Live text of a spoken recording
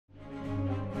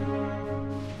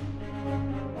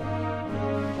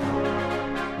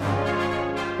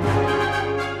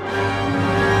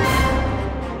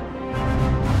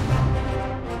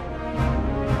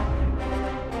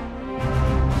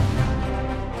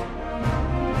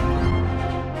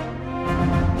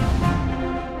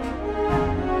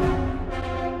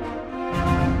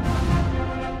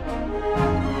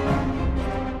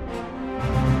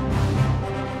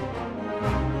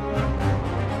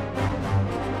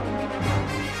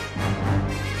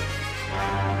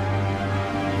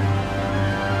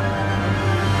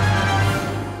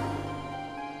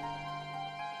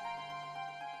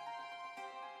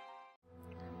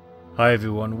Hi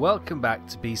everyone, welcome back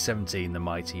to B-17, the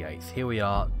Mighty 8th. Here we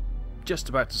are, just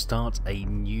about to start a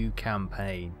new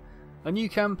campaign. A new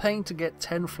campaign to get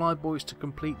 10 flyboys to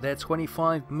complete their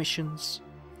 25 missions,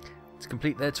 to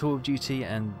complete their tour of duty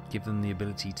and give them the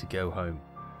ability to go home.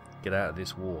 Get out of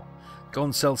this war. Go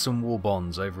and sell some war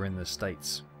bonds over in the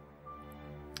States.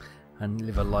 And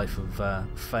live a life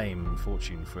of fame and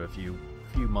fortune for a few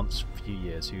months, a few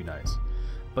years, who knows.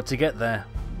 But to get there,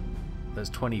 there's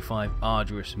 25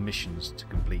 arduous missions to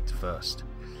complete first.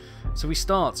 So we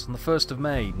start on the 1st of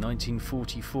May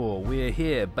 1944. We're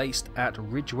here based at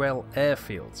Ridgewell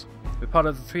Airfield. We're part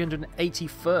of the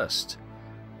 381st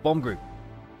Bomb Group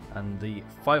and the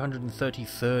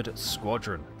 533rd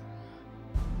Squadron.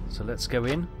 So let's go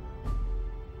in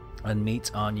and meet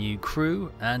our new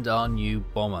crew and our new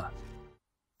bomber.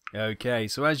 Okay,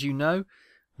 so as you know,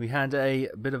 we had a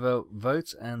bit of a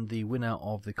vote and the winner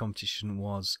of the competition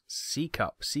was C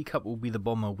Cup. C Cup will be the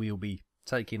bomber we'll be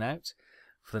taking out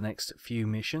for the next few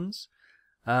missions.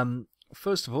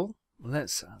 First of all,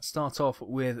 let's start off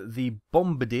with the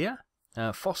Bombardier,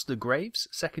 Foster Graves,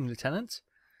 Second Lieutenant.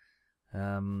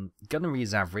 Gunnery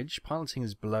is average, piloting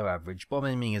is below average, bomb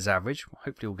aiming is average,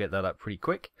 hopefully we'll get that up pretty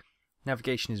quick.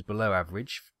 Navigation is below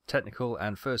average, technical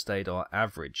and first aid are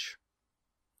average.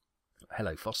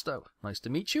 Hello Foster, nice to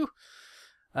meet you.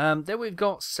 Then we've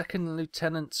got Second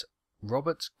Lieutenant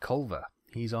Robert Culver.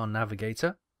 He's our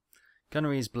navigator.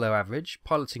 Gunnery is below average,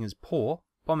 piloting is poor,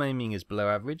 bomb aiming is below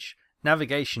average,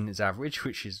 navigation is average,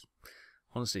 which is,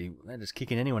 honestly, they're just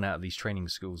kicking anyone out of these training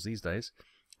schools these days.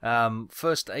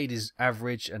 First aid is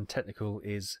average and technical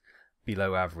is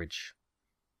below average.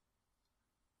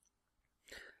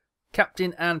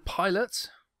 Captain and pilot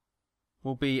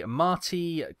will be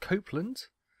Marty Copeland.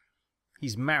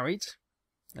 He's married,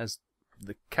 as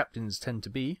the captains tend to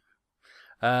be,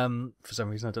 for some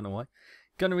reason, I don't know why.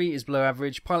 Gunnery is below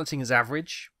average, piloting is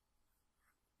average.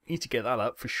 Need to get that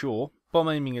up for sure. Bomb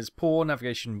aiming is poor,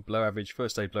 navigation below average,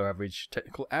 first aid below average,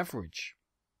 technical average.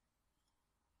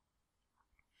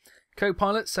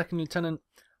 Co-pilot, Second Lieutenant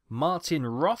Martin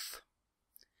Roth.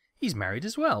 He's married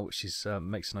as well, which is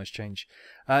makes a nice change.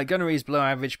 Gunnery is below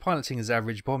average, piloting is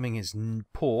average, bombing is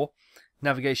poor.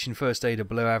 Navigation, first aid are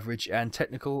below average, and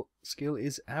technical skill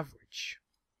is average.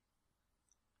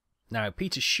 Now,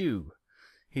 Peter Shue,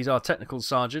 he's our technical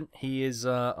sergeant. He is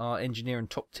our engineer and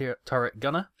top turret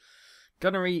gunner.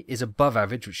 Gunnery is above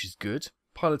average, which is good.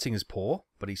 Piloting is poor,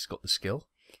 but he's got the skill.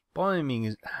 Bombing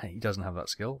is, he doesn't have that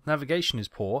skill. Navigation is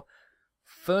poor.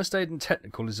 First aid and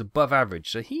technical is above average,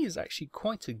 so he is actually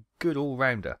quite a good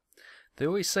all-rounder. They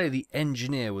always say the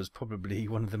engineer was probably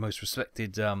one of the most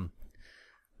respected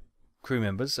crew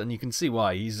members, and you can see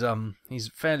why. He's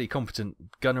fairly competent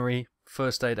gunnery,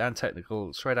 first aid and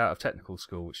technical, straight out of technical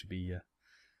school, which would be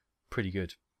pretty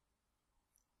good.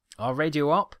 Our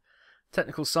radio op,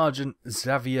 Technical Sergeant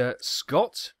Xavier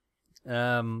Scott.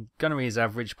 Gunnery is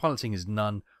average, piloting is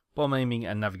none, bomb aiming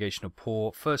and navigation are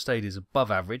poor, first aid is above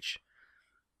average,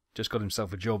 just got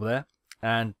himself a job there,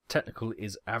 and technical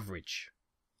is average.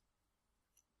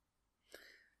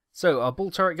 So our bull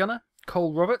turret gunner,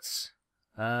 Cole Roberts.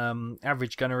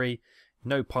 Average gunnery,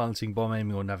 no piloting, bomb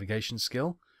aiming or navigation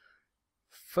skill.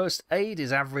 First aid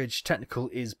is average, technical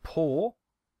is poor.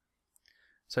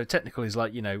 So technical is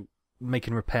like, you know,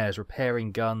 making repairs,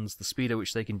 repairing guns, the speed at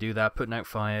which they can do that, putting out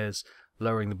fires,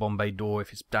 lowering the bomb bay door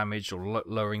if it's damaged, or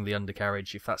lowering the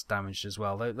undercarriage if that's damaged as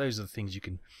well. Those are the things you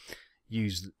can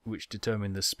use which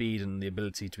determine the speed and the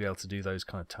ability to be able to do those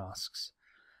kind of tasks.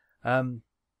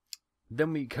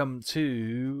 Then we come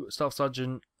to Staff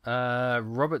Sergeant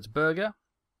Robert Berger,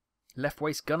 left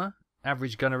waist gunner,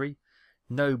 average gunnery,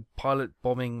 no pilot,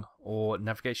 bombing or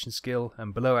navigation skill,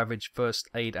 and below average first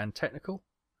aid and technical.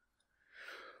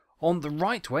 On the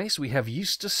right waist we have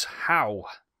Eustace Howe.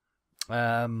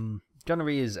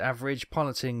 Gunnery is average,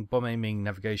 piloting, bomb aiming,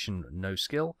 navigation no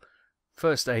skill,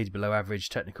 first aid below average,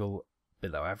 technical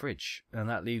below average. And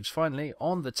that leaves finally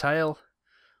on the tail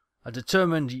a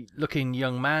determined looking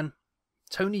young man,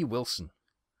 Tony Wilson.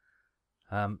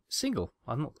 Single.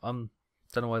 Don't know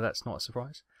why that's not a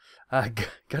surprise.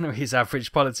 Gunnery is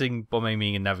average, piloting, bomb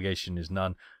aiming and navigation is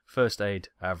none. First aid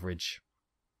average.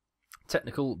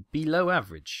 Technical below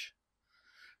average.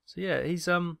 So yeah, he's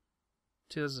 31.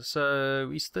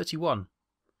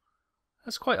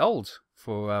 That's quite old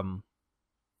for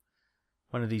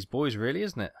one of these boys, really,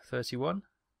 isn't it? 31.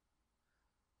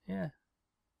 Yeah.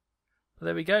 But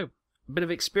there we go. A bit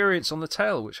of experience on the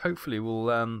tail, which hopefully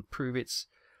will prove its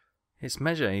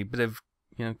measure. A bit of,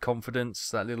 you know,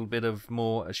 confidence, that little bit of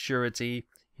more assurity.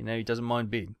 You know, he doesn't mind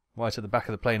being right at the back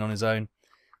of the plane on his own.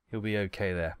 He'll be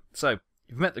okay there. So,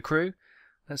 you've met the crew.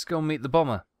 Let's go and meet the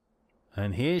bomber.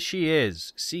 And here she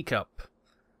is, C-Cup.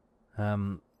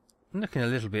 Looking a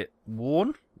little bit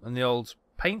worn on the old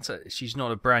paint. She's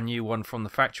not a brand new one from the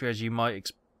factory, as you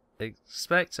might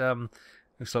expect.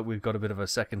 Looks like we've got a bit of a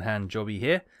second-hand jobby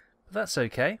here, but that's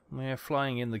okay. We're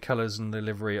flying in the colours and the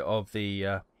livery of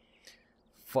the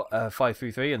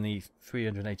 533 and the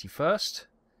 381st.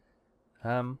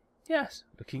 Yes,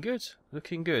 looking good,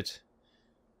 looking good.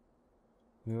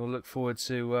 We will look forward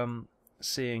to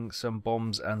seeing some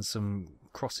bombs and some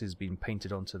crosses being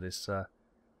painted onto this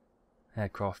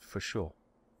aircraft for sure.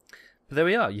 But there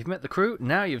we are, you've met the crew,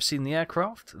 now you've seen the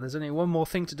aircraft. There's only one more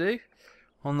thing to do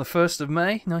on the 1st of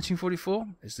May 1944,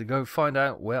 is to go find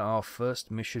out where our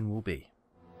first mission will be.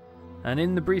 And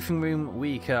in the briefing room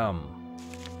we come.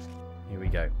 Here we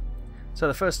go. So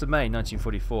the 1st of May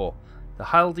 1944, the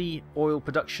Haldi oil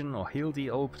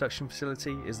production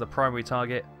facility is the primary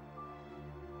target.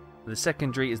 The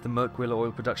secondary is the Merkwiller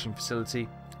oil production facility,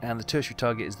 and the tertiary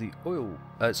target is the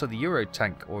the Euro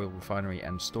tank oil refinery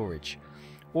and storage.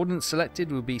 Ordnance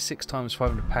selected will be 6 times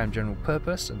 500 pound general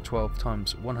purpose and 12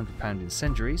 times 100 pound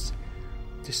incendiaries.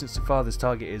 Distance to farthest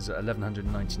target is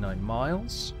 1199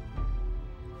 miles.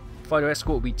 Fighter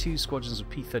escort will be 2 squadrons of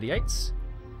P-38s.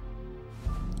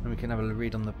 And we can have a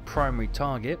read on the primary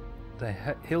target. The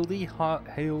Haldi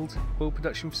oil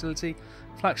production facility.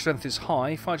 Flak strength is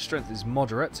high, fighter strength is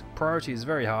moderate, priority is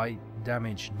very high,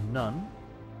 damage none.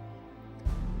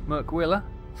 Merkwiller,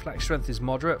 flak strength is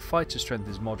moderate, fighter strength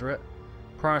is moderate,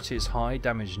 priority is high,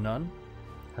 damage none.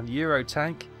 And the Euro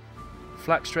tank,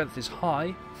 flak strength is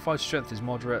high, fighter strength is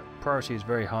moderate, priority is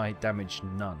very high, damage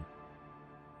none.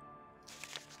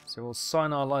 So we'll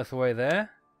sign our life away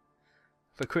there.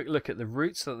 Have a quick look at the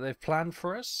routes that they've planned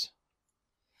for us.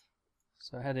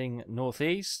 So heading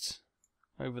northeast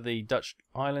over the Dutch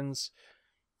islands.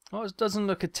 Well, it doesn't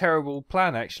look a terrible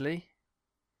plan actually.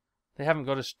 They haven't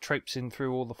got us traipsing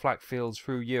through all the flak fields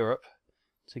through Europe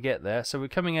to get there. So we're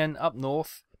coming in up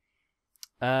north.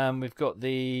 We've got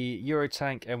the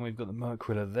Eurotank and we've got the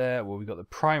Merkwiller there. Well, we've got the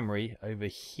primary over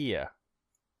here.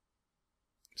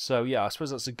 So yeah, I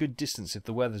suppose that's a good distance if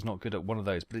the weather's not good at one of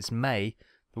those. But it's May.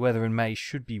 The weather in May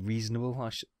should be reasonable,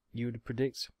 you would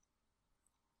predict.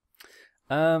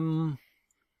 We've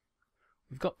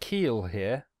got Kiel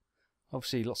here.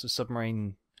 Obviously lots of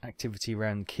submarine activity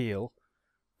around Kiel.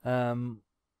 I'm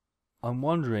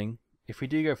wondering if we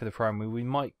do go for the primary, we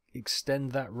might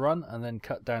extend that run and then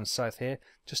cut down south here.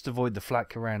 Just avoid the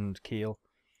flak around Kiel.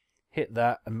 Hit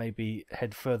that and maybe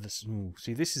head further. Ooh,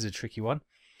 see, this is a tricky one.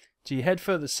 Do you head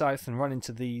further south and run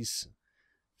into these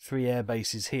 3 air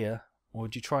bases here? Or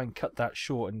do you try and cut that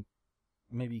short and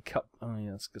maybe cut... Oh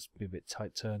yeah, that's going to be a bit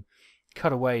tight turn.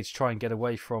 Cut away to try and get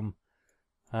away from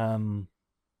the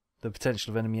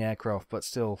potential of enemy aircraft, but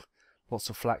still lots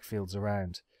of flak fields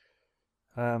around.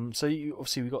 So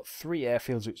obviously we've got 3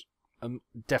 airfields which are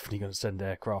definitely going to send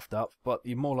aircraft up, but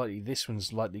you're more likely this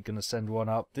one's likely going to send one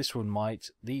up. This one might.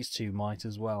 These 2 might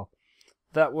as well.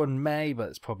 That one may, but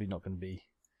it's probably not going to be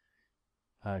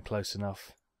close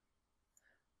enough.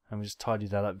 And we just tidy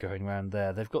that up going around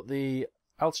there. They've got the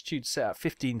altitude set at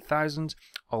 15,000.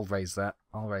 I'll raise that.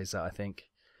 I think.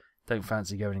 Don't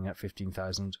fancy going at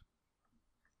 15,000.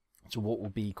 To what will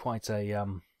be quite a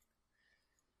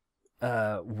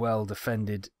well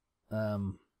defended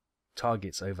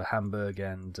targets over Hamburg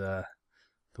and the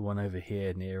one over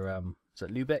here near is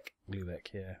that Lübeck?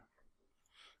 Lübeck, yeah.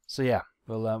 So yeah,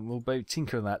 we'll both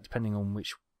tinker on that depending on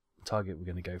which target we're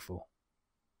going to go for.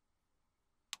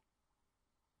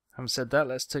 Having said that,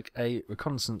 let's take a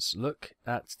reconnaissance look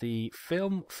at the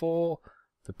film for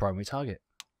the primary target.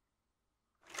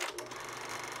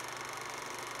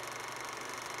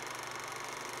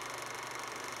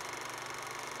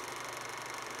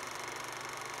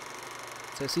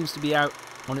 So it seems to be out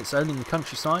on its own in the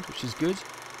countryside, which is good.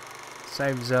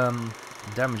 Saves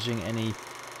damaging any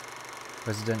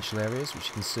residential areas, which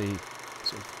you can see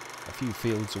sort of a few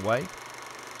fields away.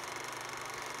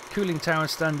 Cooling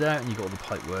towers stand out, and you've got all the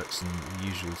pipeworks and the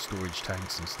usual storage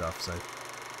tanks and stuff. So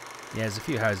yeah, there's a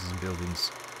few houses and buildings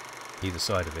either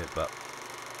side of it, but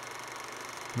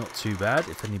not too bad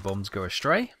if any bombs go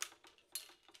astray.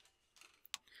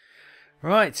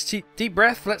 Right, deep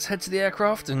breath. Let's head to the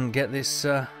aircraft and get this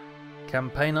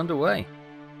campaign underway.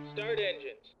 Start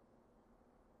engines.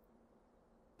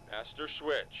 Master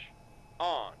switch.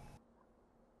 On.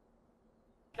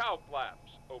 Cow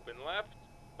flaps. Open left,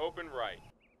 open right.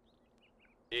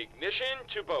 Ignition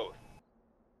to both.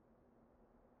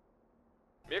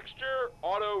 Mixture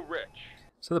auto rich.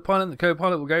 So the pilot and the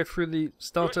co-pilot will go through the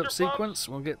startup sequence.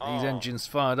 We'll get these engines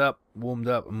fired up, warmed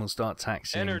up, and we'll start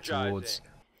taxiing towards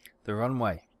the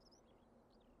runway.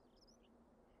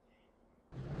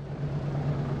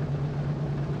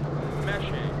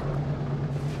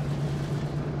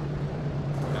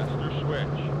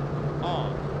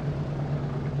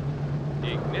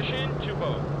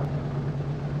 foe.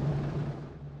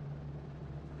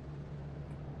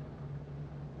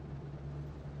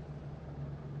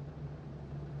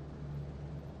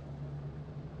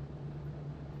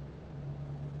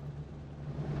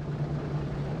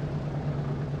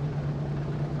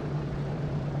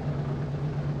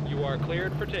 You are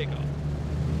cleared for takeoff.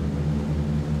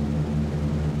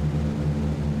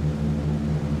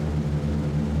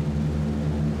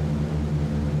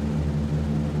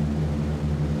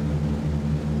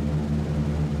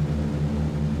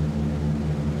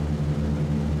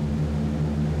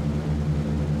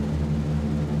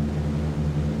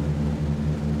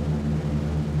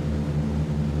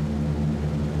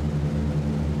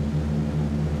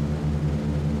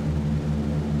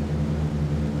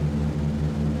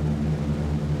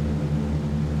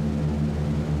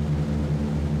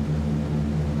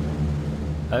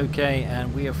 Okay,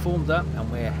 and we have formed up and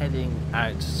we're heading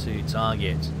out to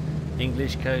target.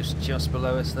 English coast just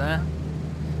below us there.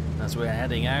 As we're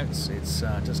heading out, it's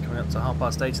just coming up to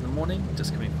 8:30 in the morning,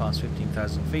 just coming past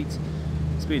 15,000 feet.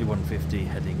 Speed of 150,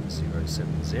 heading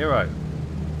 070.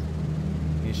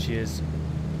 Here she is,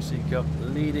 Seacup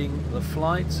leading the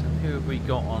flight. And who have we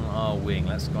got on our wing?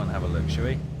 Let's go and have a look, shall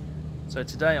we? So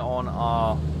today on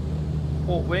our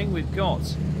port wing we've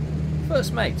got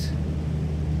First Mate.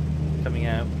 Coming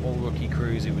out, all rookie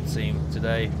crews it would seem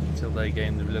today, until they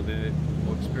gain a little bit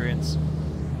more experience.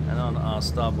 And on our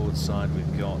starboard side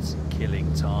we've got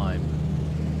Killing Time.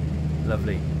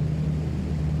 Lovely.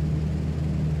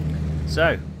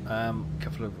 So, a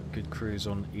couple of good crews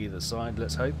on either side,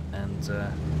 let's hope, and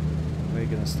we're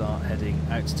going to start heading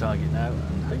out to target now,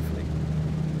 and hopefully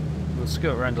we'll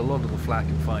skirt around a lot of the flak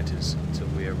and fighters until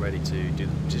we are ready to do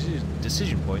the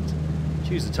decision point,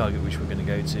 choose the target which we're going to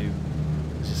go to.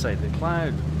 As I say, the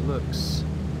cloud looks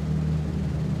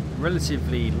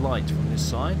relatively light from this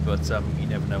side, but you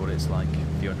never know what it's like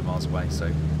a few hundred miles away,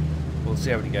 so we'll see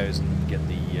how it goes and get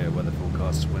the weather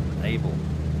forecasts when able.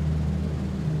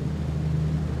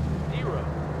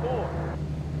 04.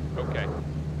 Okay.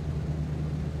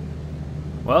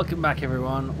 Welcome back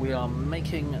everyone, we are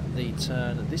making the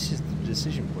turn. This is the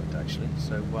decision point actually,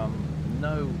 so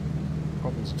no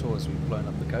problems at all as we've flown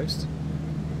up the coast.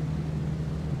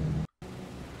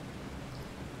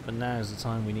 But now is the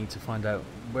time we need to find out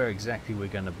where exactly we're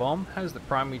going to bomb. How's the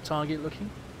primary target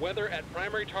looking? Weather at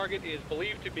primary target is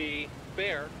believed to be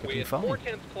fair, with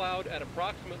 4/10 cloud at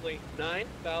approximately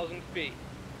 9,000 feet.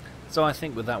 So I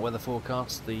think with that weather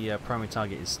forecast, the primary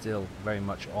target is still very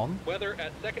much on. Weather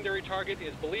at secondary target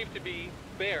is believed to be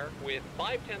fair, with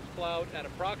 5/10 cloud at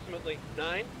approximately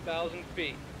 9,000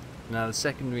 feet. Now the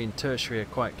secondary and tertiary are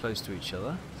quite close to each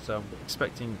other, so I'm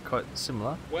expecting quite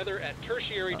similar. Weather at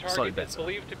tertiary target is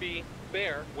believed to be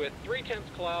fair, with 3/10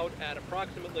 cloud at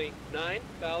approximately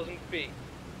 9,000 feet.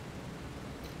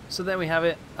 So there we have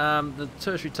it. The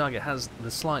tertiary target has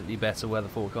the slightly better weather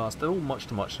forecast. They're all much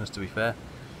to muchness, to be fair,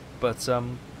 but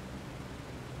the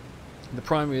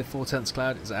primary with 4/10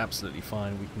 cloud is absolutely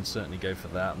fine. We can certainly go for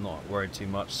that. I'm not worried too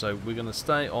much. So we're going to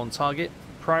stay on target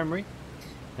primary,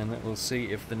 and then we'll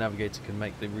see if the navigator can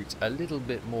make the route a little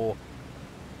bit more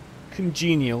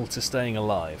congenial to staying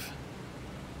alive.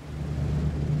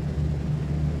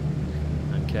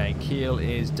 Okay, keel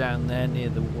is down there near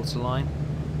the waterline.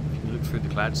 If you can look through the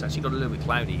clouds, it's actually got a little bit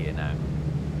cloudy here now.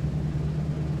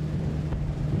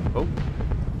 Oh,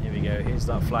 here we go. Here's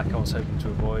that flak I was hoping to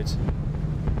avoid.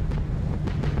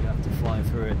 We have to fly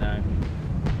through it now.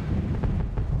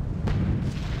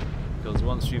 Because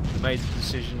once you've made the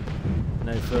decision,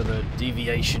 no further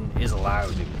deviation is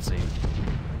allowed, it would seem.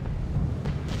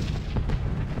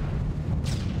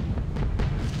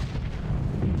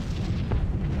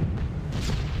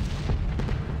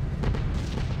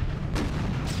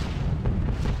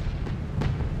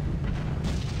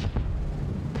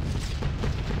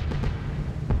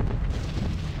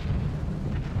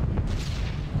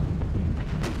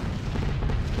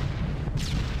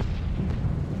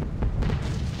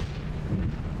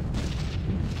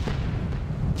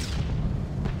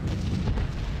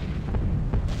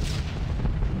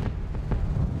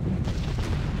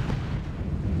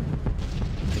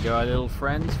 Go our little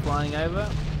friends flying over,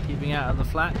 keeping out of the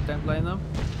flak, don't blame them.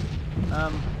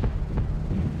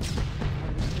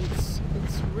 It's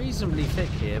reasonably thick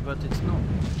here, but it's not.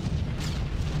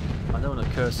 I don't want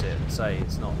to curse it and say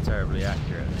it's not terribly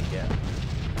accurate and get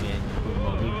me in.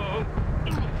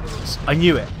 I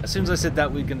knew it. As soon as I said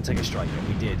that we were going to take a strike, and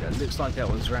we did. It looks like that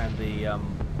was around the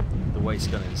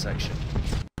waist gunning section.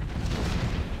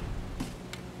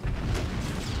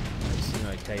 They seem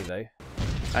okay though.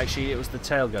 Actually, it was the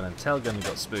tail gunner. Tail gunner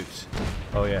got spooked.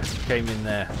 Oh yeah, came in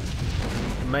there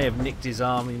may have nicked his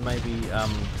arm. He may be have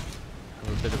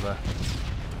a bit of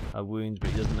a wound, but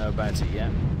he doesn't know about it yet.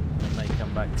 It may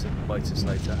come back to bite us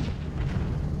later.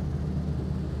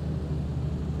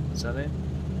 Is that it?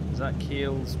 Is that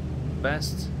Keel's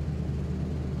best?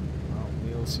 Well,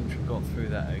 we all seem to have got through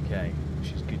that okay,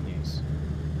 which is good news.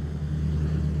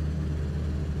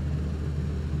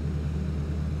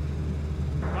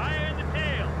 Fire in the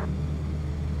tail!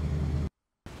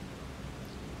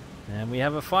 And we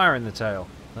have a fire in the tail.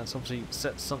 That's obviously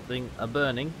set something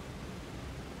a-burning.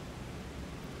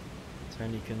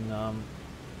 Tony can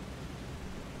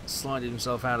slide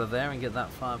himself out of there and get that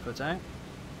fire put out.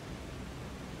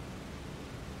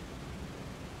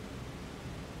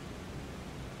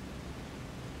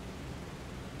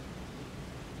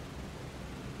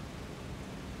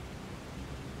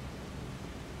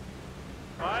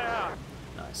 Fire!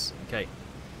 Nice. Okay.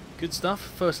 Good stuff.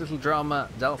 First little drama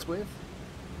dealt with.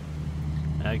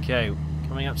 Okay,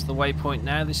 coming up to the waypoint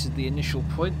now. This is the initial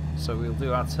point, so we'll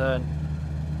do our turn,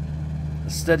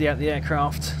 steady out the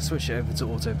aircraft, switch it over to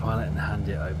autopilot and hand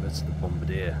it over to the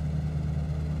bombardier.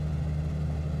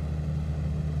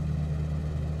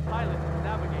 Pilot,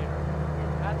 navigator,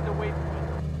 we're at the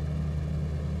waypoint.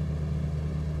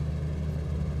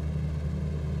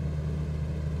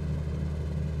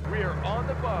 We are on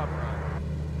the bomb run.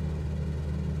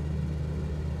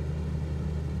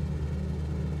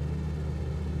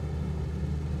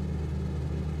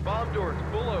 Bomb doors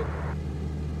full open.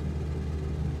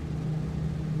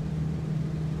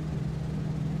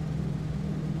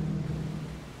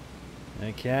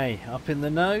 Okay, up in the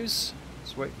nose.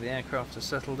 Let's wait for the aircraft to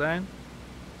settle down.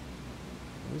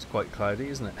 It's quite cloudy,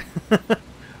 isn't it?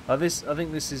 I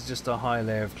think this is just a high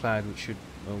layer of cloud which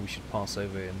we should pass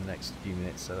over in the next few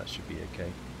minutes, so that should be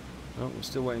okay. Oh, we're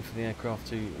still waiting for the aircraft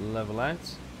to level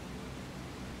out.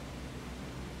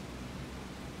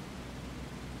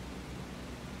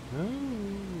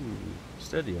 Ooh,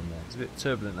 steady on there. It's a bit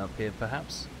turbulent up here,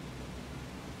 perhaps.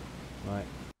 Right.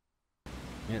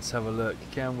 Let's have a look.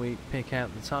 Can we pick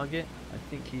out the target? I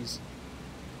think he's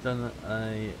done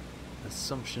a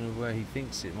assumption of where he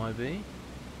thinks it might be.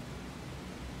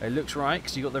 It looks right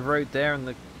because you got the road there and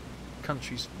the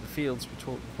countries, the fields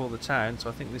before the town. So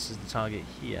I think this is the target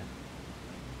here.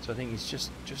 So I think he's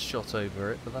just shot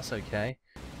over it, but that's okay.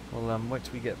 Well, wait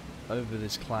till we get over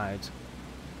this cloud,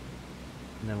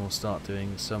 and then we'll start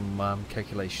doing some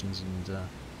calculations and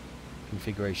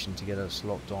configuration to get us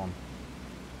locked on.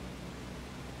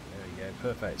 There we go,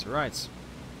 perfect. Right.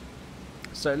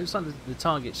 So it looks like the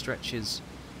target stretches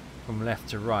from left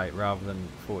to right rather than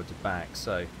forward to back.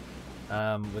 So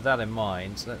with that in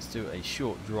mind, let's do a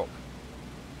short drop.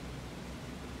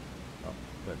 Oh,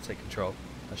 better take control.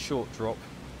 A short drop.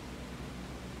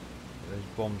 Those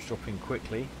bombs dropping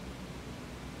quickly.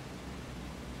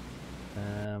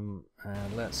 And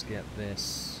let's get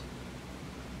this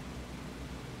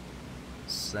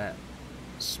set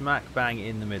smack bang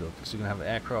in the middle, because we're going to have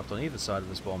aircraft on either side of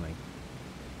this bombing.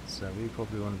 So we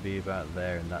probably want to be about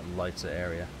there in that lighter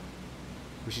area,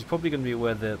 which is probably going to be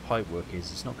where the pipework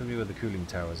is. It's not going to be where the cooling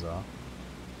towers are.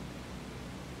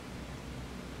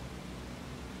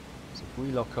 So if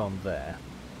we lock on there,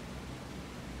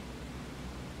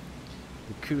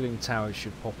 the cooling towers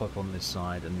should pop up on this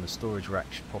side, and the storage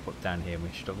rack should pop up down here, and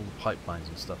we should have all the pipelines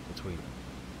and stuff between them.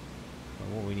 But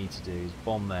what we need to do is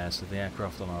bomb there, so the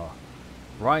aircraft on our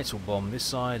right will bomb this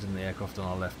side, and the aircraft on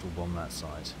our left will bomb that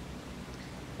side.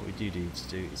 What we do need to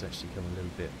do is actually come a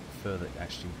little bit further,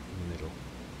 actually in the middle,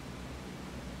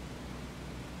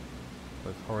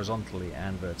 both horizontally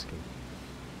and vertically.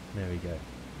 There we go.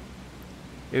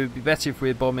 It would be better if we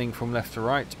were bombing from left to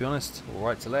right, to be honest, or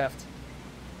right to left.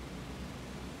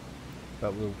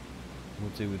 But we'll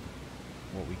do with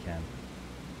what we can.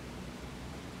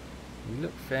 We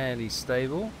look fairly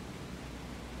stable.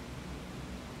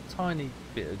 Tiny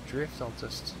bit of drift. I'll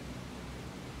just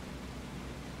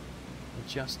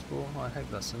adjust for. I hope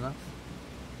that's enough.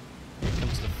 Here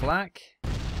comes the flak.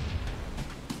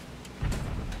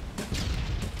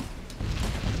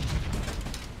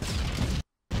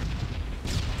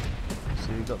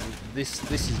 So we've got this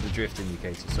is the drift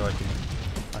indicator, so I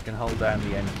can hold down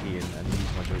the N key and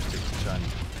use my joystick to try and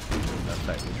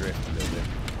affect the drift a little bit.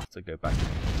 I'll have to go back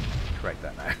and correct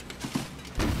that now.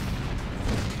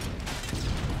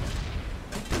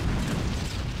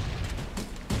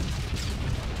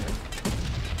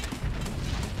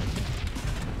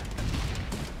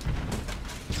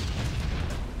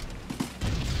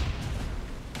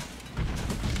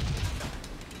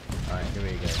 Alright, here we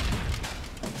go.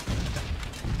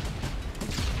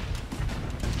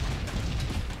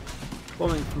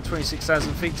 Bombing from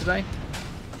 26,000 feet today.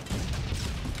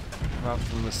 rather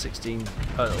than the 16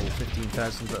 or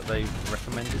 15,000 that they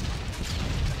recommended.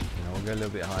 You know, we'll go a little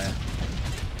bit higher.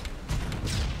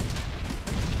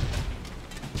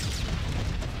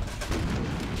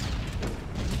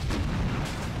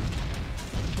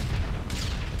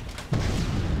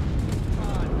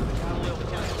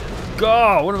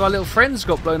 God, one of our little friends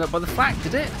got blown up by the flak,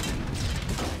 did it?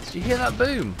 Did you hear that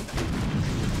boom?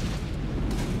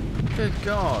 Good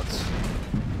God.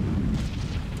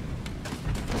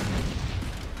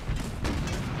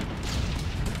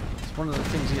 It's one of the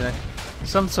things, you know,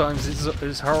 sometimes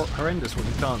it's horrendous what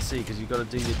you can't see because you've got to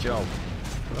do your job.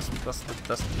 That's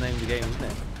the name of the game, isn't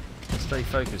it? Stay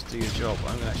focused, do your job.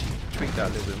 I'm going to actually tweak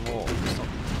that a little bit more. It's not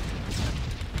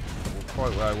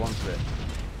quite where I wanted it.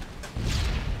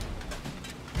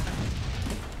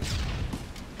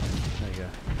 There you go,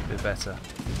 a bit better.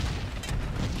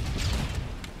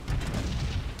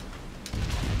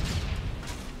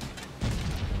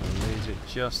 Lose it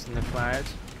just in the cloud.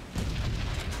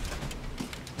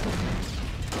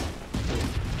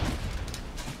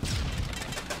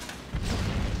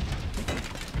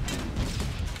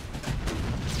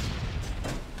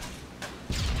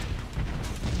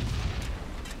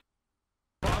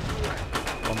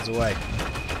 Bombs away.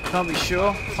 Can't be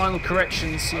sure. Final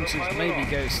corrections seem to maybe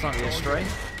go slightly astray.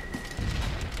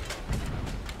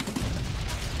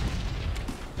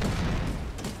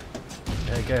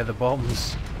 There go the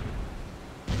bombs.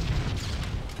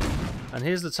 And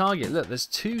here's the target. Look, there's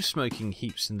two smoking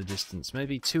heaps in the distance.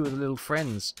 Maybe two of the little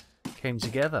friends came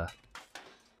together.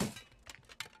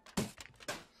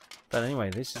 But anyway,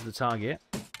 this is the target.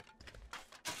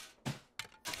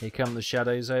 Here come the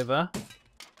shadows over.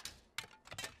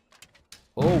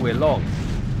 Oh, we're long.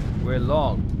 We're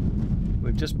long.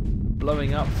 We're just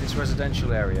blowing up this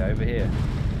residential area over here.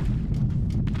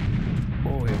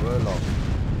 Oh, we were long.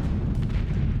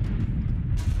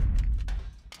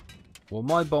 Well,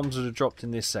 my bombs would have dropped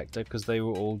in this sector because they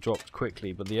were all dropped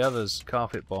quickly, but the others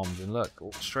carpet bombed and look,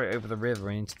 all straight over the river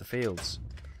and into the fields.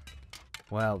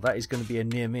 Well, that is going to be a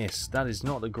near miss. That is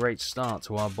not a great start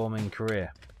to our bombing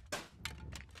career.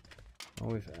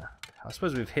 Well, I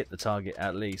suppose we've hit the target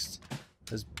at least.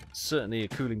 There's certainly a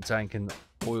cooling tank and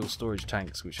oil storage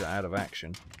tanks which are out of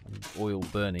action, and oil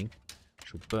burning,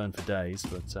 which will burn for days,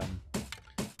 but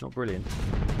not brilliant.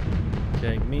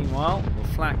 Okay, meanwhile, the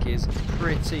flak is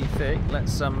pretty thick.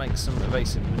 Let's make some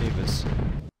evasive manoeuvres.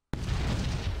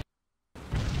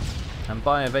 And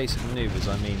by evasive manoeuvres,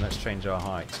 I mean let's change our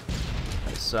height.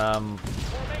 Let's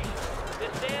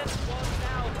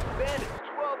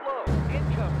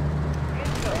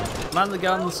man the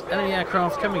guns, enemy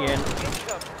aircraft coming in.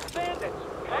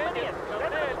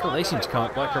 God, they seem to come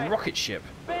up like a rocket ship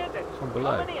from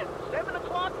below.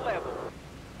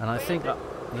 And I think that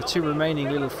the two remaining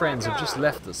little friends have just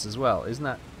left us as well. Isn't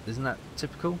that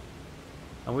typical?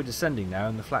 And we're descending now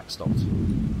and the flak stopped.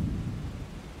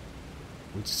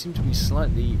 We just seem to be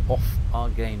slightly off our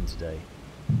game today.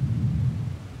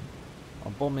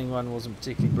 Our bombing run wasn't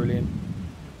particularly brilliant.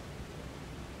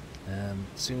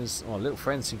 As soon as our little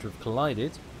friends seem to have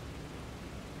collided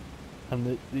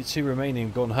and the two remaining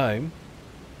have gone home,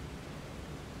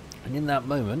 and in that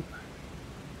moment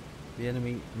the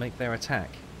enemy make their attack.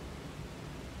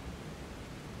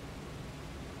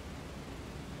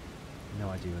 No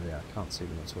idea where they are, I can't see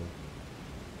them at all.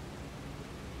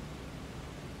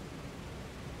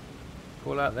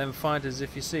 Call out them fighters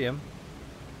if you see them.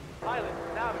 Pilot,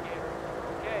 navigator.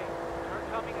 Okay, turn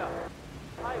coming up.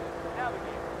 Pilot,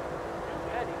 navigator. New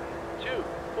heading.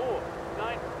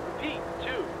 249. Repeat,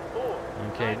 24.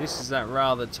 Okay, this is that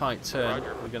rather tight turn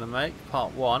we're going to make,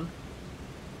 part 1.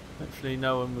 Hopefully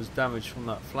no one was damaged from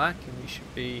that flak and we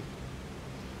should be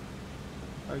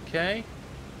okay.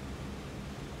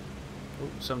 Oh,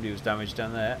 somebody was damaged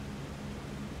down there.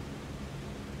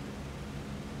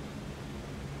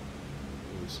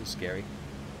 Oh, this is scary.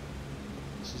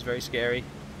 This is very scary.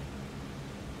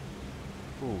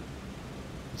 Oh,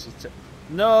 this is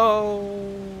no!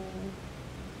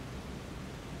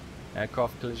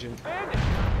 Aircraft collision.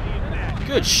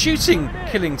 Good shooting,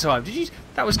 killing time. Did you?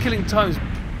 That was killing time's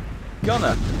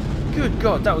gunner. Good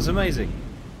God, that was amazing.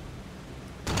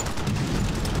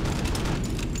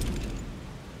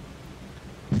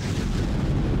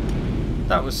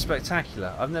 That was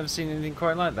spectacular. I've never seen anything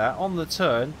quite like that. On the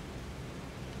turn,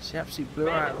 she absolutely blew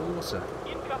her out of the water.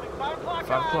 5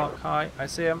 o'clock high. I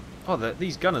see him. Oh,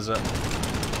 these gunners are.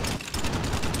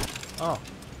 Oh,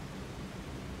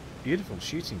 beautiful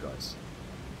shooting, guys.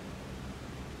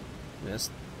 There's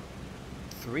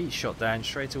 3 shot down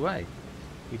straight away.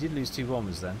 We did lose 2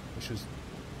 bombers then, which was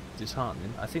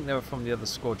disheartening. I think they were from the other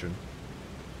squadron.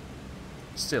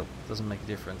 Still, doesn't make a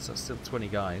difference. That's still 20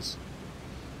 guys.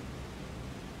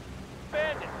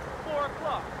 Bandit, 4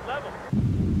 o'clock, level.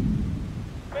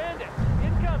 Bandit,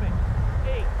 incoming.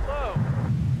 8, low.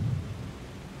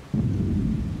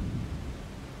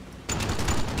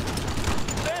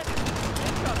 Bandit,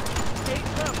 incoming. 8,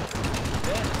 level.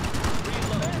 Bandit,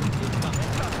 reload. Bandit,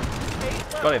 incoming.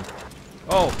 8, level. Got him.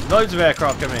 Oh, loads of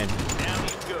aircraft coming in. Down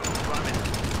you go, Robin.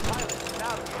 Pilot,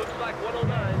 now looks like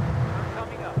 109. I'm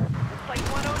coming up. Looks like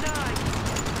 109.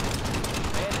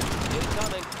 Bandit,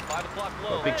 incoming. 5 o'clock low.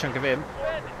 Got a big chunk of him.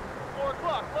 Bandit, 4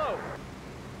 o'clock low.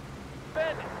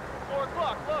 Bandit, 4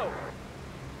 o'clock low.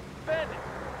 Bandit,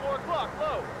 4 o'clock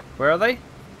low. Where are they?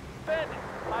 Bandit,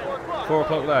 4 o'clock 4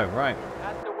 o'clock low, right.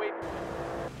 That's the way.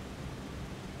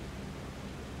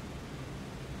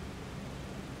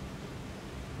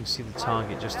 You see the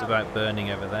target just about burning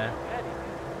over there. Heading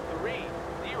 3,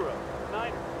 0,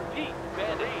 9. Repeat.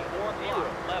 Bandit, 4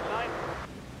 o'clock. Level 9.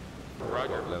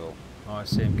 Roger. Level. Oh, I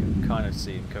see him. Can kind of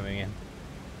see him coming in.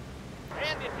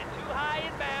 Bandit, too high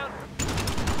inbound.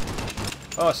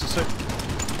 Oh, it's so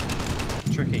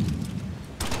tricky.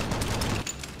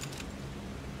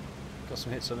 Got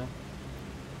some hits on him.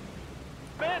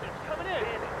 Bandits coming in.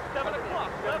 7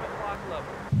 o'clock. 7 o'clock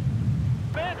level.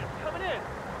 Bandits coming in.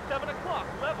 7 o'clock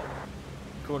level.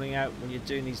 Calling out when you're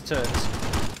doing these turns.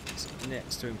 It's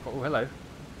next to him. Oh, hello.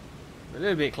 A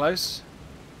little bit close.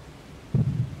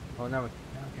 Oh, now we're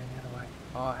going the other way.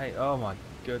 Oh, hey. Oh my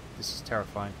god. This is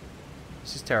terrifying.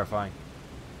 This is terrifying.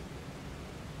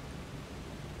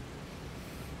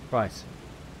 Right.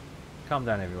 Calm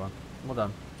down, everyone. Well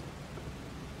done.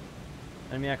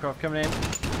 Enemy aircraft coming in.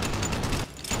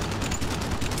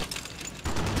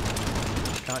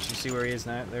 Can't actually see where he is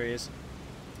now. There he is.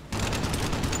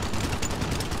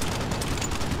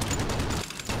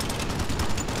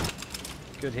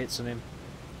 Good hits on him.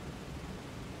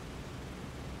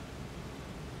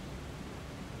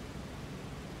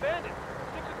 Bandits,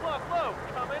 6 o'clock low.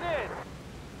 Coming in.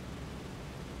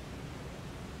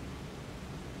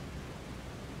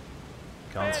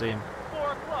 Can't see him.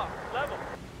 4 o'clock level.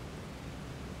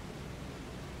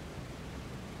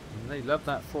 They love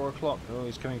that 4 o'clock. Oh,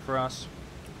 he's coming for us.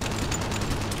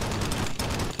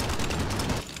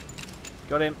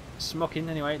 Got him. Smoking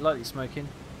anyway, lightly smoking.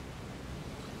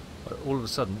 But all of a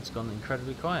sudden it's gone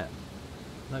incredibly quiet.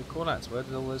 No call-outs. Where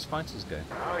did all those fighters go?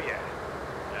 Oh yeah,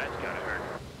 that's gotta hurt.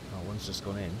 Oh, one's just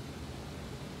gone in.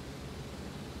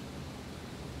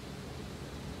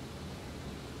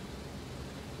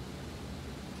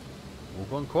 All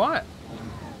gone quiet.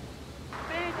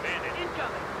 Bandit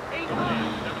incoming. 8 7 high.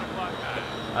 o'clock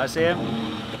high. I see him.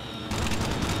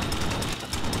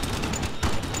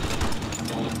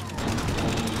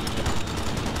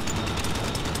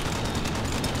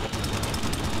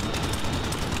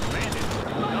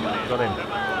 Got him.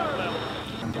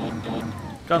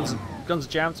 Guns are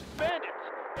jammed. Bandits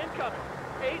incoming.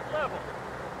 8 level.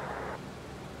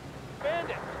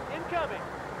 Bandits incoming.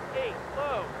 8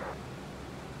 low.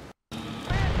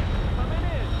 Bandits coming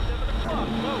in. 7 o'clock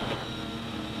low.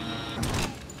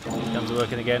 Guns are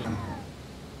working again.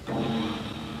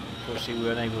 Unfortunately, we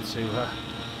weren't able to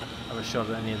have a shot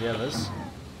at any of the others.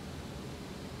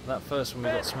 That first one we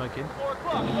got smoking. 4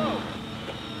 o'clock low.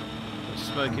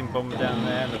 Smoking bomber down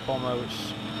there, and the bomber,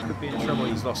 which could be in trouble.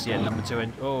 He's lost, yeah, number 2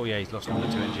 engine. Oh yeah, he's lost number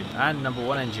 2 engine and number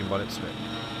 1 engine by the looks of it.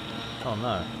 Oh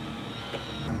no.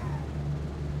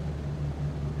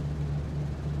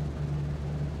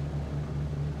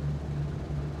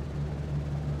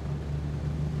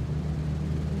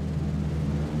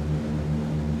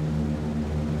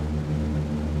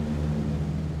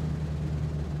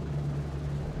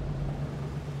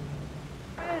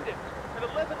 Bandits at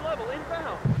 11 level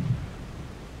inbound.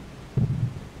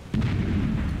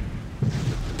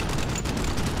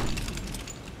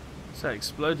 So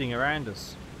exploding around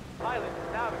us. Pilot,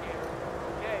 navigator.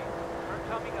 Okay, turn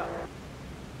coming up.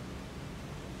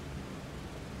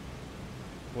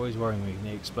 Always worrying me.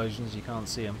 The explosions, you can't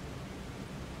see them.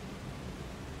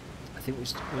 I think we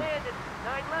Bandit,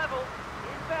 9 level,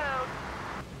 inbound.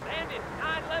 Bandit,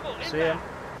 9 level, inbound. see him.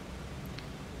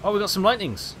 Oh, we got some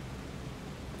lightnings.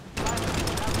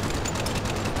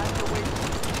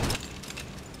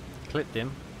 Clipped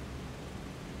him.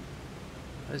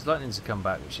 Those lightnings have come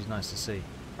back, which is nice to see.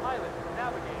 Pilot,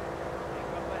 navigator.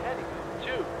 Take up the heading.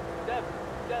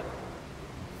 277.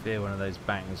 Fear one of those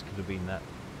bangers could have been that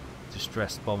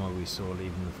distressed bomber we saw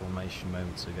leaving the formation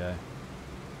moments ago.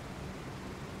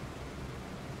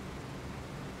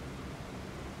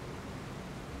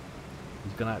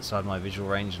 He's gone outside my visual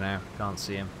range now. Can't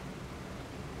see him.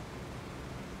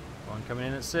 One coming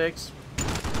in at 6.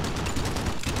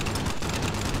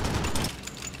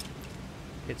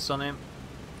 hits on him.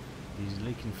 He's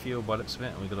leaking fuel by the looks of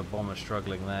it, and we've got a bomber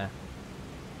struggling there.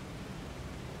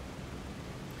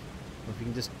 If we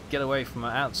can just get away from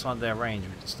outside their range,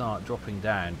 we can start dropping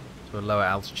down to a lower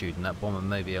altitude, and that bomber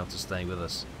may be able to stay with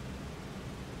us.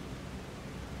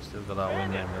 Still got our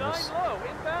wing in with us. 9 low,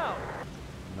 inbound.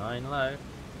 9 low.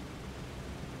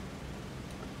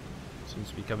 Seems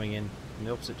to be coming in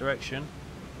the opposite direction.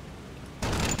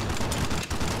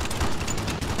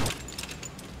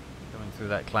 Coming through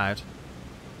that cloud.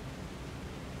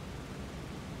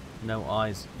 No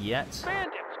eyes yet.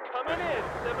 Bandits coming in.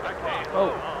 7 o'clock.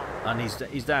 Oh, and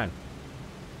he's down.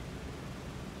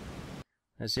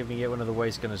 Let's see if we can get one of the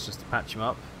waste gunners just to patch him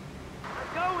up.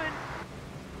 I'm going.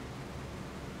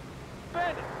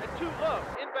 Bandits at 2 low,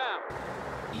 inbound.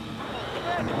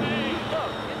 Bandits low,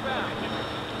 inbound.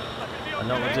 And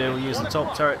what we'll do, we'll use the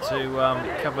top turret to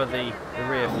cover the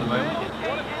rear for the moment.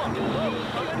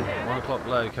 1 o'clock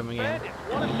low coming in.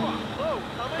 1 o'clock low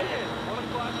coming in. 1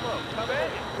 o'clock low coming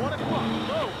in. 1 o'clock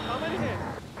low coming in.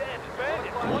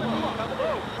 Bandits 1 o'clock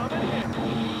low coming in.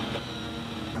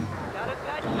 Got it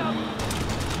patched up.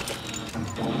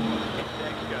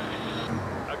 Thanks, guys.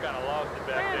 I kind of lost it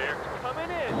back there.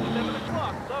 Coming in. 7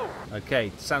 o'clock low.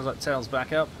 Okay, sounds like tails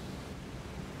back up.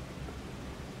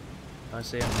 I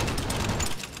see him.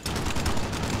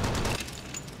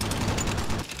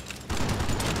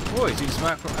 Oh, he's doing some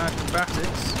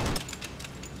acrobatics.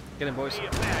 Get him, boys.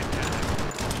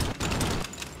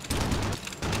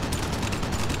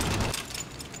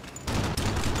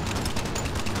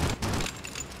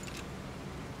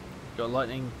 Got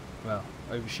lightning, well,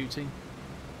 overshooting.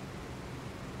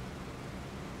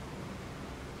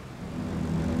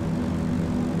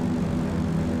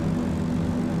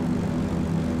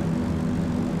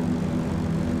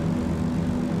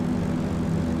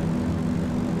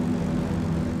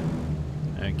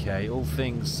 Okay, all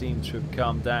things seem to have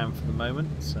calmed down for the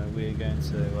moment, so we're going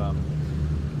to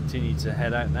continue to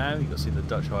head out now. You can see the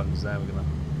Dutch Islands there. We're going to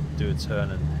do a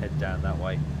turn and head down that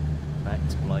way back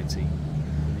to Blighty,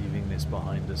 leaving this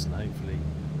behind us, and hopefully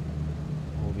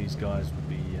all these guys will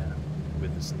be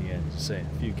with us in the end. So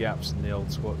a few gaps in the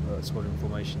old squadron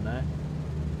formation there.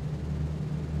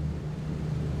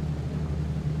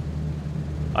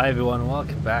 Hi everyone,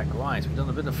 welcome back. Right, we've done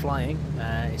a bit of flying.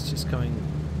 It's just coming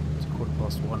to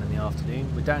 1:15 in the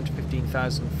afternoon. We're down to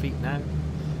 15,000 feet now,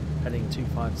 heading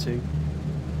 252.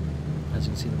 As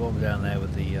you can see, the bomber down there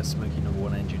with the smoky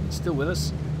 #1 engine is still with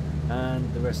us,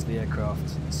 and the rest of the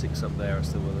aircraft, 6 up there, are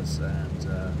still with us, and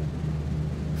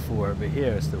 4 over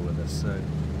here are still with us. So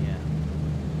yeah,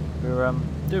 we're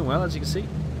doing well, as you can see.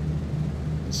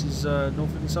 This is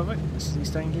Norfolk and Suffolk. This is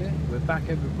East Anglia. We're back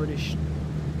over British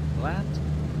land.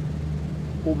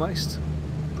 Almost,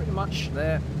 pretty much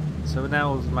there. So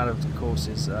now the matter of course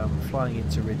is flying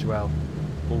into Ridgewell,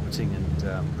 orbiting and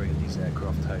bringing these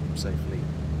aircraft home safely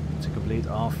to complete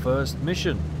our first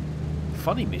mission.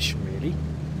 Funny mission really.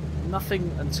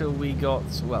 Nothing until we got,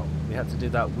 well, we had to do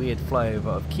that weird flyover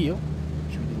of Kiel,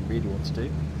 which we didn't really want to do.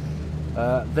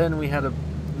 Then we had a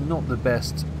not the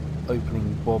best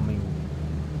opening bombing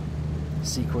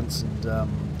sequence, and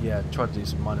yeah, tried to do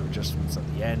some minor adjustments at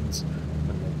the end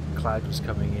when the cloud was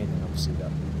coming in, and obviously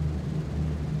that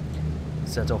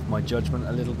set off my judgment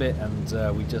a little bit,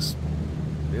 and we just,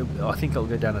 I think it'll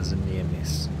go down as a near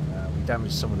miss. We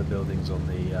damaged some of the buildings on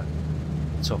the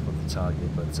top of the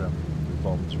target, but the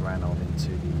bombs ran on into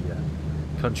the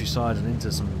countryside and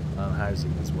into some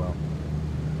housing as well.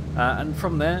 And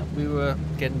from there we were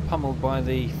getting pummeled by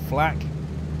the flak.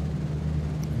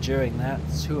 During that,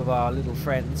 2 of our little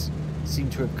friends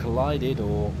seemed to have collided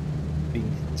or been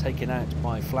taken out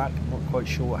by flak. I'm not quite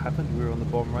sure what happened. We were on the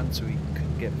bomb run, so we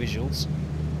couldn't get visuals.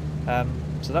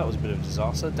 So that was a bit of a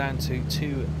disaster, down to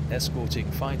 2 escorting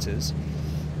fighters.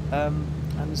 And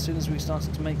as soon as we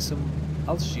started to make some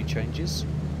altitude changes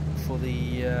for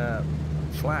the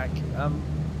flak,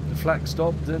 the flak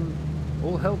stopped and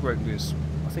all hell broke loose.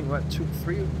 I think about 2 or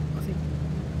 3. I think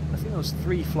there was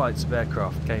 3 flights of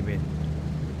aircraft came in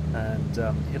and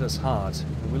hit us hard.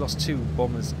 We lost 2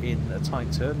 bombers in a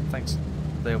tight turn. Thanks,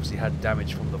 they obviously had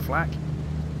damage from the flak,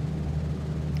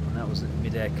 and that was a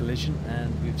mid-air collision.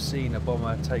 And we've seen a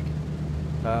bomber take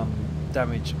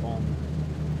damage on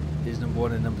his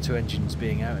 #1 and #2 engines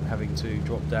being out and having to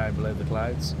drop down below the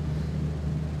clouds.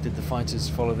 Did the fighters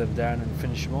follow them down and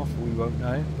finish them off? We won't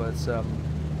know, but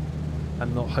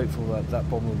I'm not hopeful that that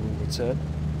bomber will return.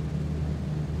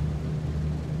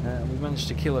 We managed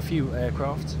to kill a few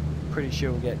aircraft. Pretty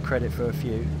sure we'll get credit for a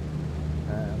few.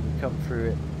 We come through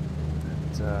it,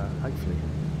 and hopefully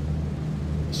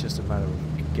it's just a matter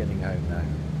of getting home now.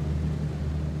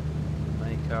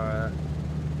 Make our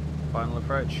Final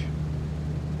approach.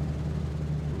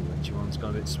 Ooh, engine one's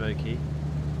gone a bit smoky.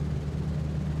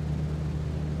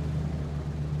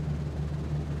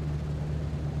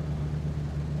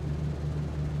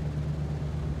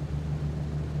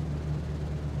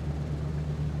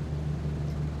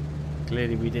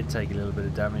 Clearly we did take a little bit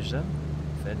of damage then.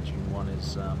 If engine one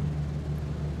is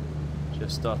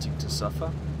just starting to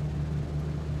suffer.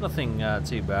 Nothing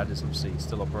too bad, it's obviously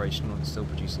still operational and still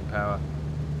producing power.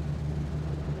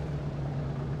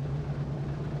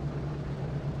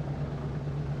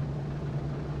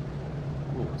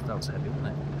 Ooh, that was heavy, wasn't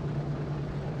it?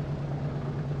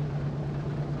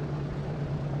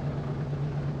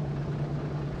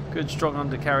 Good strong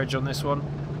undercarriage on this one.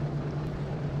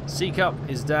 C cup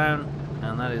is down,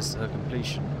 and that is her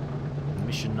completion.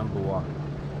 Mission number 1.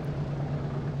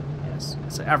 Yes,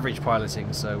 it's average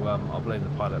piloting, so I'll blame the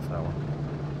pilot for that one.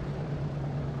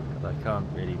 But I can't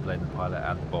really blame the pilot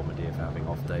and the bombardier for having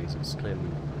off days. It's clearly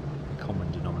a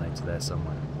common denominator there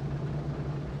somewhere.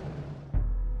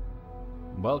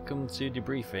 Welcome to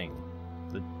debriefing.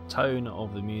 The tone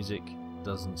of the music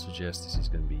doesn't suggest this is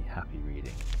going to be happy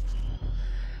reading.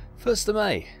 1st of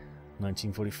May,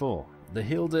 1944. The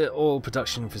Hilde oil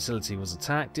production facility was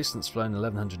attacked, distance flown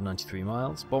 1193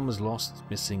 miles, bombers lost,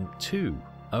 missing 2.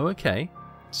 Oh, okay.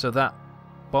 So that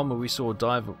bomber we saw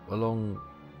dive along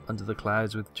under the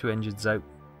clouds with 2 engines out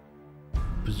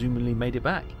presumably made it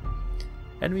back.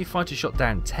 Enemy fighter shot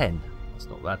down 10. That's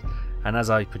not bad. And as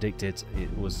I predicted,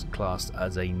 it was classed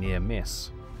as a near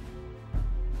miss.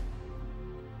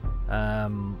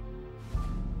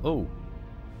 Oh,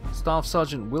 Staff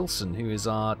Sergeant Wilson, who is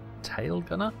our tail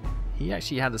gunner, he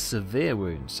actually had a severe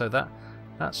wound. So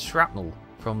that's shrapnel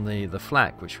from the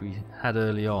flak which we had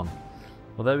early on.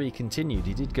 Although he continued,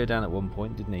 he did go down at one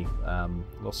point, didn't he?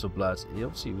 Loss of blood. He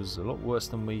obviously was a lot worse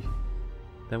than we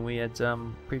had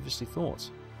previously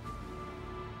thought.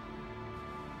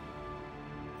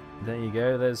 There you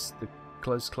go. There's the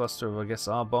close cluster of, I guess,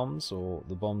 our bombs, or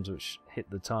the bombs which hit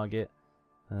the target,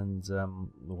 and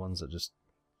the ones that just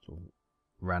sort of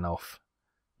ran off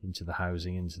into the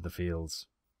housing, into the fields.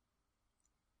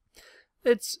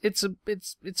 It's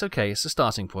okay. It's a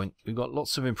starting point. We've got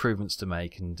lots of improvements to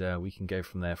make, and we can go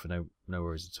from there for no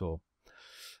worries at all.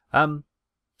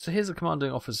 So here's a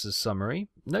commanding officer's summary.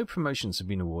 No promotions have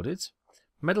been awarded.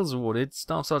 Medals awarded: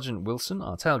 Staff Sergeant Wilson,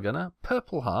 our tail gunner,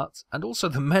 Purple Heart, and also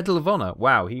the Medal of Honor.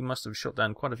 Wow, he must have shot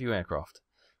down quite a few aircraft.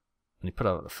 And he put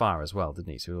out the fire as well,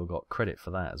 didn't he? So we all got credit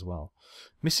for that as well.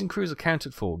 Missing crews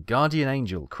accounted for. Guardian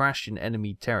Angel crashed in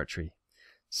enemy territory.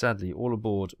 Sadly, all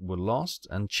aboard were lost,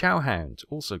 and Chowhound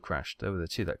also crashed. There were the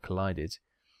 2 that collided,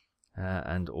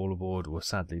 and all aboard were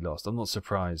sadly lost. I'm not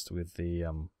surprised with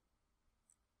the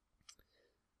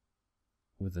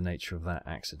nature of that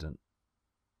accident.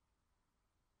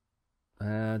 Do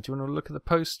you want to look at the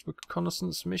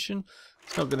post-reconnaissance mission?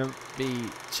 It's not going to be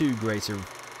too great a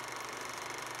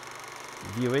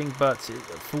viewing, but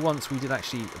for once we did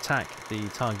actually attack the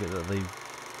target that they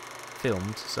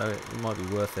filmed, so it might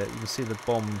be worth it. You can see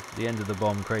the end of the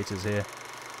bomb craters here,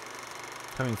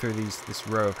 coming through this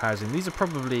row of housing. These are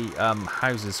probably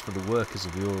houses for the workers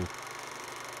of the oil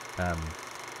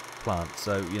plant,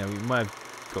 so you know we might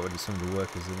have got rid of some of the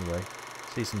workers anyway.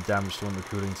 See some damage to one of the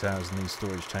cooling towers and these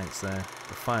storage tanks there.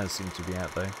 The fires seem to be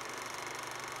out though.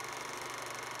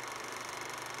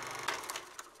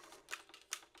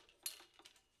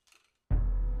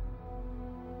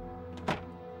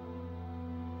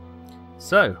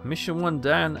 So, mission 1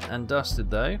 down and dusted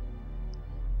though.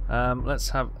 Let's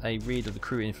have a read of the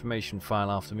crew information file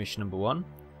after mission number 1.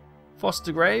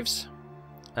 Foster Graves,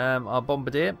 our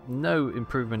bombardier, no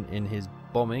improvement in his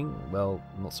bombing. Well,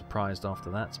 not surprised after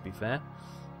that, to be fair.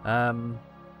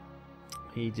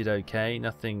 He did okay,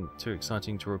 nothing too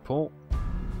exciting to report.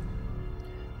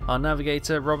 Our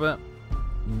navigator, Robert,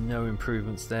 no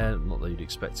improvements there, not that you'd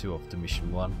expect to after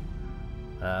mission 1.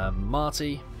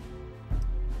 Marty,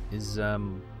 his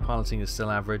piloting is still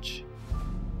average.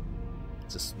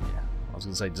 Just, yeah, I was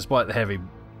going to say, despite the heavy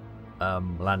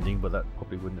landing, but that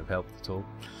probably wouldn't have helped at all.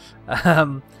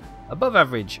 Above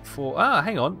average for...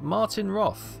 hang on, Martin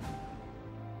Roth.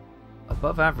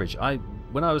 Above average.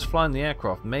 When I was flying the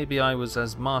aircraft, maybe I was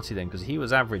as Marty then, because he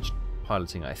was average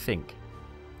piloting, I think.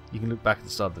 You can look back at the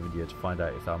start of the video to find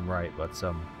out if I'm right, but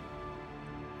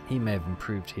he may have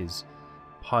improved his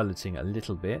piloting a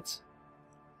little bit.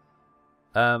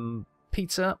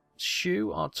 Peter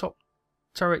Shue, our top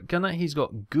turret gunner, he's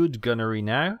got good gunnery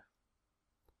now.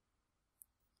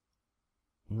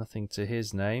 Nothing to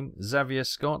his name. Xavier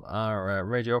Scott, our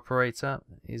radio operator,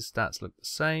 his stats look the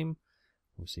same.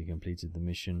 Obviously he completed the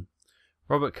mission.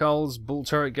 Robert Coles, bull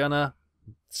turret gunner,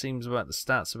 Seems about the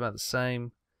stats about the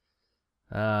same.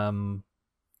 Robert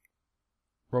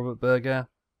Berger,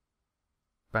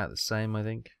 about the same, I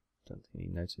think. Don't think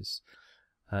he noticed.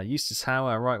 Eustace Howe,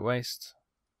 our right waist.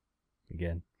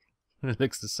 Again, it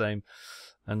looks the same.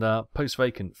 And post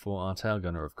vacant for our tail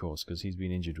gunner, of course, because he's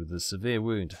been injured with a severe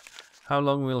wound. How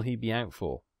long will he be out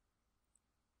for?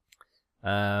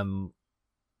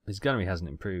 His gunnery hasn't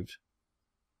improved,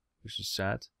 which is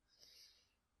sad.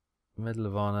 Medal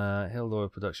of Honor, Hill Oil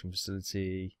Production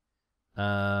Facility.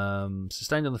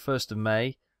 Sustained on the 1st of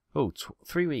May. Oh,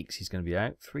 3 weeks he's going to be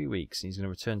out. 3 weeks. And he's going to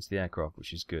return to the aircraft,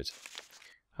 which is good.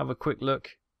 Have a quick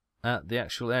look at the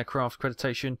actual aircraft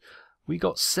accreditation. We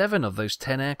got 7 of those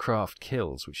 10 aircraft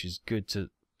kills, which is good to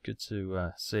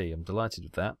see. I'm delighted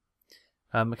with that.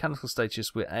 Mechanical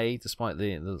status, we're A, despite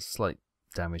the slight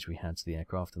damage we had to the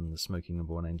aircraft and the smoking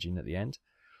aborn engine at the end.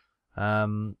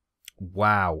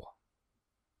 Wow.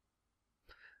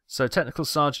 So Technical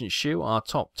Sergeant Shue, our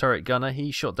top turret gunner,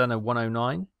 he shot down a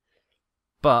 109.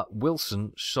 But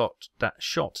Wilson shot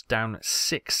down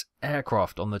 6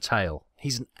 aircraft on the tail.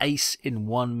 He's an ace in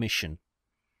one mission.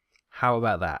 How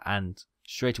about that? And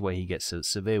straight away he gets a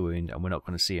severe wound, and we're not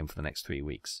going to see him for the next 3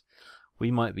 weeks. We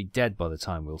might be dead by the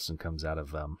time Wilson comes out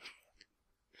of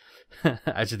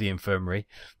out of the infirmary.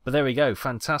 But there we go.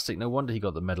 Fantastic. No wonder he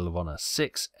got the Medal of Honor.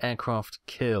 6 aircraft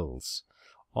kills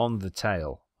on the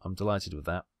tail. I'm delighted with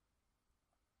that.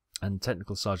 And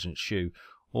Technical Sergeant Shue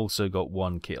also got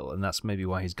 1 kill, and that's maybe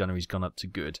why his gunnery's gone up to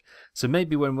good. So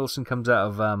maybe when Wilson comes out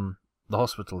of the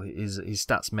hospital, his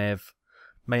stats may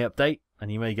update, and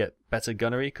he may get better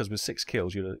gunnery, because with 6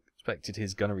 kills, you'd have expected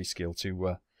his gunnery skill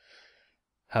to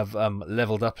have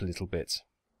leveled up a little bit.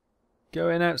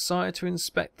 Going outside to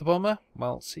inspect the bomber.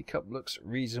 Well, C-Cup looks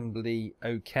reasonably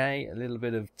okay. A little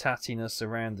bit of tattiness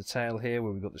around the tail here,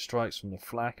 where we've got the strikes from the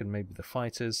flak and maybe the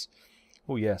fighters.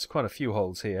 Oh yes, quite a few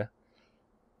holes here.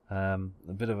 A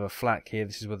bit of a flak here.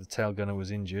 This is where the tail gunner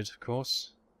was injured, of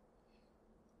course.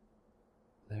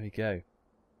 There we go.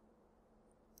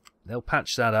 They'll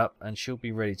patch that up, and she'll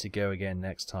be ready to go again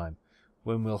next time,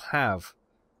 when we'll have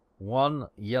 1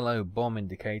 yellow bomb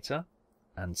indicator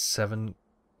and 7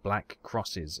 black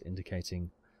crosses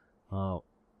indicating our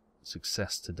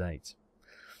success to date.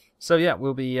 So yeah,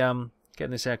 we'll be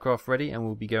getting this aircraft ready, and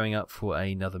we'll be going up for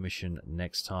another mission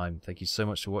next time. Thank you so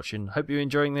much for watching. Hope you're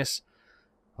enjoying this.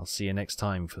 I'll see you next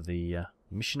time for the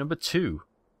mission number 2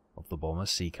 of the Bomber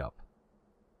C-Cup.